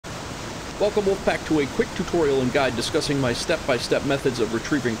Welcome Wolfpack to a quick tutorial and guide discussing my step-by-step methods of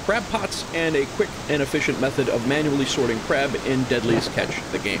retrieving crab pots and a quick and efficient method of manually sorting crab in Deadliest Catch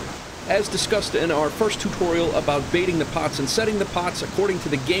The Game. As discussed in our first tutorial about baiting the pots and setting the pots, according to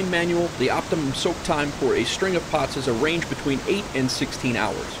the game manual, the optimum soak time for a string of pots is a range between 8 and 16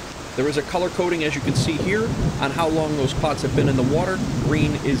 hours. There is a color coding, as you can see here, on how long those pots have been in the water.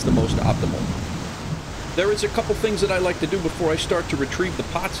 Green is the most optimal. There is a couple things that I like to do before I start to retrieve the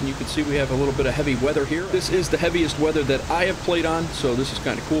pots, and you can see we have a little bit of heavy weather here. This is the heaviest weather that I have played on, so this is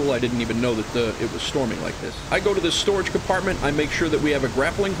kind of cool. I didn't even know that it was storming like this. I go to this storage compartment, I make sure that we have a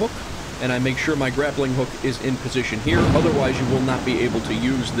grappling hook, and I make sure my grappling hook is in position here, otherwise you will not be able to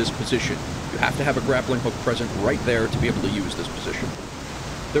use this position. You have to have a grappling hook present right there to be able to use this position.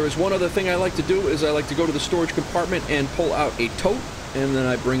 There is one other thing I like to do, is I like to go to the storage compartment and pull out a tote, and then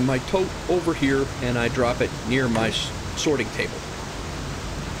I bring my tote over here and I drop it near my sorting table.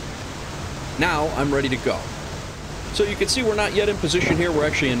 Now I'm ready to go. So you can see we're not yet in position here, we're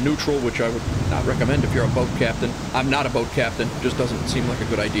actually in neutral, which I would not recommend if you're a boat captain. I'm not a boat captain, it just doesn't seem like a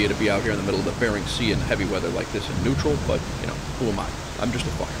good idea to be out here in the middle of the Bering Sea in heavy weather like this in neutral, but, you know, who am I? I'm just a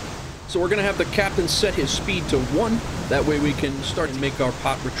fireman. So we're going to have the captain set his speed to 1, that way we can start to make our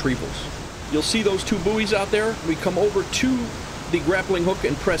pot retrievals. You'll see those two buoys out there. We come over to the grappling hook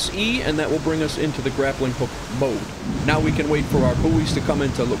and press E, and that will bring us into the grappling hook mode. Now we can wait for our buoys to come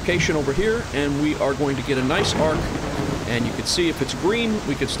into location over here, and we are going to get a nice arc, and you can see if it's green,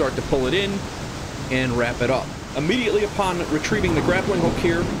 we can start to pull it in and wrap it up. Immediately upon retrieving the grappling hook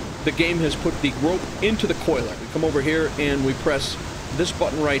here, the game has put the rope into the coiler. We come over here and we press this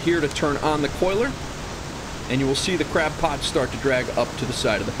button right here to turn on the coiler, and you will see the crab pots start to drag up to the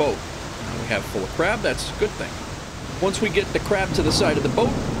side of the boat. Now we have full of crab, that's a good thing. Once we get the crab to the side of the boat,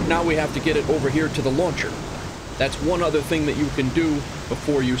 now we have to get it over here to the launcher. That's one other thing that you can do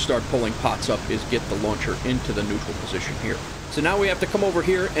before you start pulling pots up, is get the launcher into the neutral position here. So now we have to come over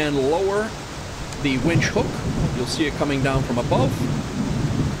here and lower the winch hook. You'll see it coming down from above.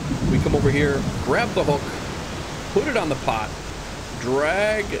 We come over here, grab the hook, put it on the pot,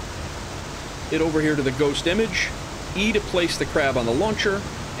 drag it over here to the ghost image, E to place the crab on the launcher,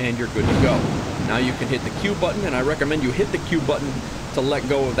 and you're good to go. Now you can hit the Q button, and I recommend you hit the Q button to let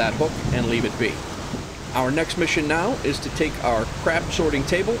go of that hook and leave it be. Our next mission now is to take our crab sorting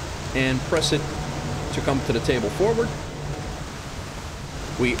table and press it to come to the table forward.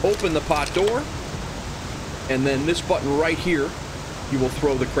 We open the pot door, and then this button right here, you will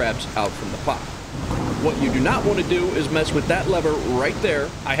throw the crabs out from the pot. What you do not want to do is mess with that lever right there.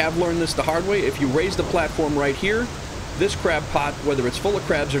 I have learned this the hard way. If you raise the platform right here, this crab pot, whether it's full of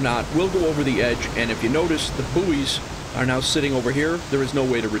crabs or not, will go over the edge, and if you notice, the buoys are now sitting over here. There is no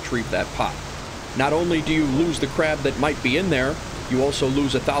way to retrieve that pot. Not only do you lose the crab that might be in there, you also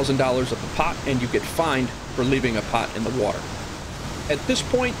lose $1,000 of the pot, and you get fined for leaving a pot in the water. At this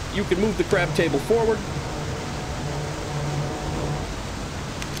point, you can move the crab table forward,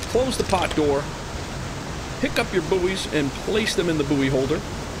 close the pot door, pick up your buoys and place them in the buoy holder,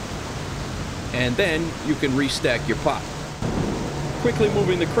 and then you can restack your pot. Quickly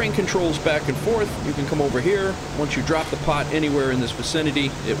moving the crane controls back and forth, you can come over here. Once you drop the pot anywhere in this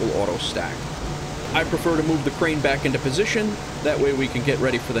vicinity, it will auto stack. I prefer to move the crane back into position, that way we can get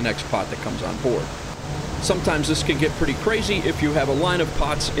ready for the next pot that comes on board. Sometimes this can get pretty crazy if you have a line of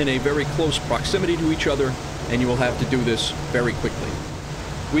pots in a very close proximity to each other, and you will have to do this very quickly.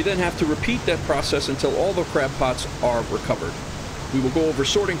 We then have to repeat that process until all the crab pots are recovered. We will go over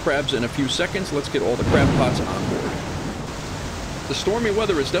sorting crabs in a few seconds. Let's get all the crab pots on board. The stormy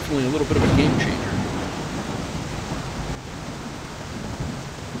weather is definitely a little bit of a game changer.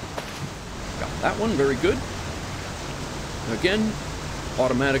 Got that one, very good. Again,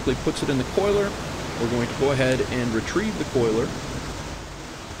 automatically puts it in the coiler. We're going to go ahead and retrieve the coiler.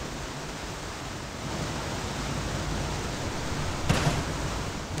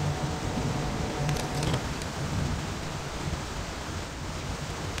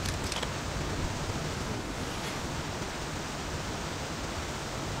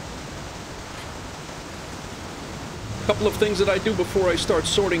 A couple of things that I do before I start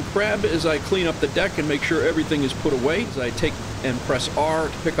sorting crab is I clean up the deck and make sure everything is put away. As I take and press R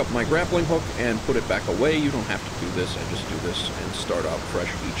to pick up my grappling hook and put it back away. You don't have to do this, I just do this and start out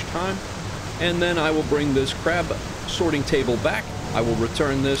fresh each time. And then I will bring this crab sorting table back. I will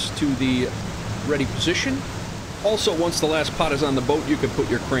return this to the ready position. Also, once the last pot is on the boat, you can put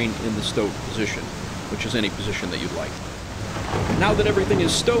your crane in the stowed position, which is any position that you'd like. Now that everything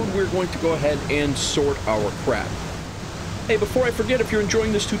is stowed, we're going to go ahead and sort our crab. Hey, before I forget, if you're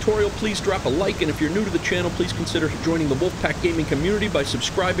enjoying this tutorial, please drop a like, and if you're new to the channel, please consider joining the Wolfpack Gaming community by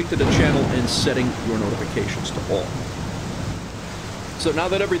subscribing to the channel and setting your notifications to all. So now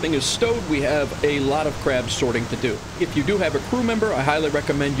that everything is stowed, we have a lot of crab sorting to do. If you do have a crew member, I highly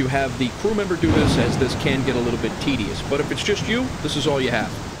recommend you have the crew member do this, as this can get a little bit tedious. But if it's just you, this is all you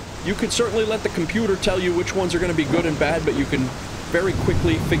have. You can certainly let the computer tell you which ones are going to be good and bad, but you can very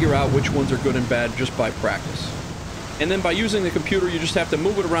quickly figure out which ones are good and bad just by practice. And then by using the computer, you just have to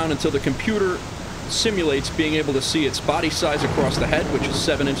move it around until the computer simulates being able to see its body size across the head, which is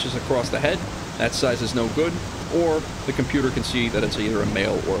 7 inches across the head. That size is no good. Or the computer can see that it's either a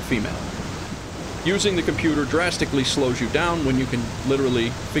male or a female. Using the computer drastically slows you down when you can literally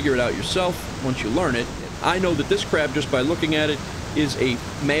figure it out yourself once you learn it. I know that this crab, just by looking at it, is a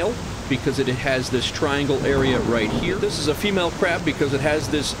male because it has this triangle area right here. This is a female crab because it has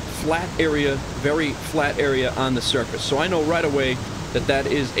this flat area, very flat area on the surface. So I know right away that that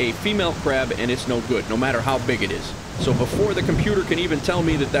is a female crab and it's no good, no matter how big it is. So before the computer can even tell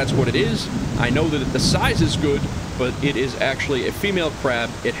me that that's what it is, I know that the size is good, but it is actually a female crab.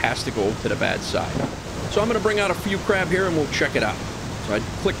 It has to go to the bad side. So I'm going to bring out a few crab here and we'll check it out. So I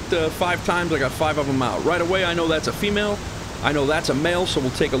clicked 5 times, I got 5 of them out. Right away I know that's a female. I know that's a male, so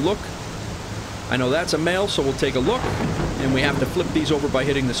we'll take a look. I know that's a male, so we'll take a look. And we have to flip these over by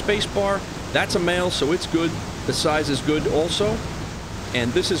hitting the space bar. That's a male, so it's good. The size is good also.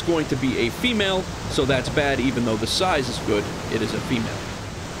 And this is going to be a female, so that's bad. Even though the size is good, it is a female.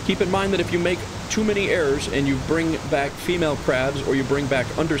 Keep in mind that if you make too many errors and you bring back female crabs or you bring back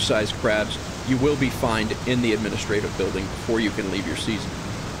undersized crabs, you will be fined in the administrative building before you can leave your season.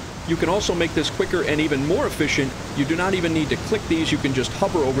 You can also make this quicker and even more efficient. You do not even need to click these. You can just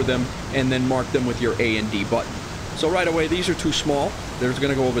hover over them and then mark them with your A and D button. So right away, these are too small. They're going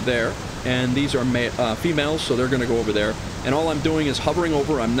to go over there. And these are females, so they're going to go over there. And all I'm doing is hovering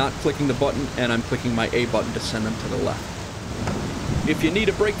over. I'm not clicking the button, and I'm clicking my A button to send them to the left. If you need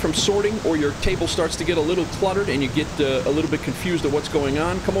a break from sorting or your table starts to get a little cluttered and you get a little bit confused of what's going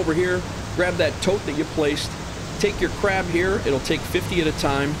on, come over here, grab that tote that you placed, take your crab here. It'll take 50 at a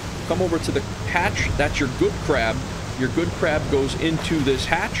time. Come over to the hatch. That's your good crab. Your good crab goes into this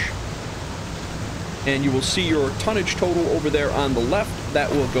hatch. And you will see your tonnage total over there on the left. That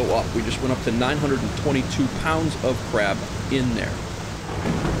will go up. We just went up to 922 pounds of crab in there.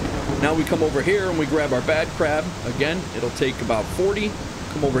 Now we come over here and we grab our bad crab. Again, it'll take about 40.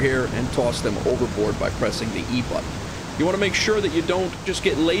 Come over here and toss them overboard by pressing the E button. You want to make sure that you don't just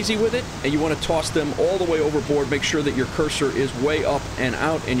get lazy with it, and you want to toss them all the way overboard. Make sure that your cursor is way up and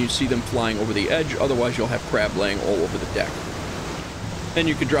out and you see them flying over the edge. Otherwise, you'll have crab laying all over the deck. Then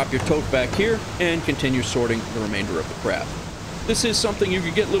you can drop your tote back here and continue sorting the remainder of the crab. This is something you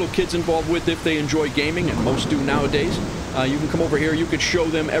could get little kids involved with if they enjoy gaming, and most do nowadays. You can come over here, you could show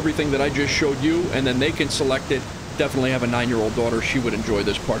them everything that I just showed you, and then they can select it. Definitely have a 9-year-old daughter. She would enjoy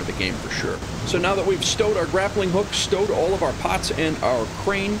this part of the game for sure. So now that we've stowed our grappling hook, stowed all of our pots and our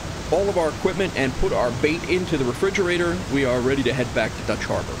crane, all of our equipment, and put our bait into the refrigerator, we are ready to head back to Dutch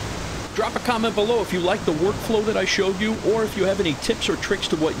Harbor. Drop a comment below if you like the workflow that I showed you, or if you have any tips or tricks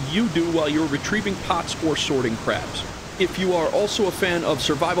to what you do while you're retrieving pots or sorting crabs. If you are also a fan of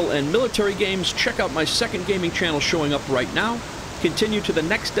survival and military games, check out my second gaming channel showing up right now. Continue to the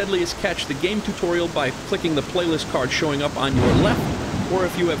next Deadliest Catch the Game tutorial by clicking the playlist card showing up on your left. Or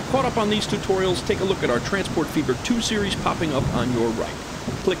if you have caught up on these tutorials, take a look at our Transport Fever 2 series popping up on your right.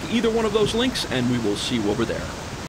 Click either one of those links and we will see you over there.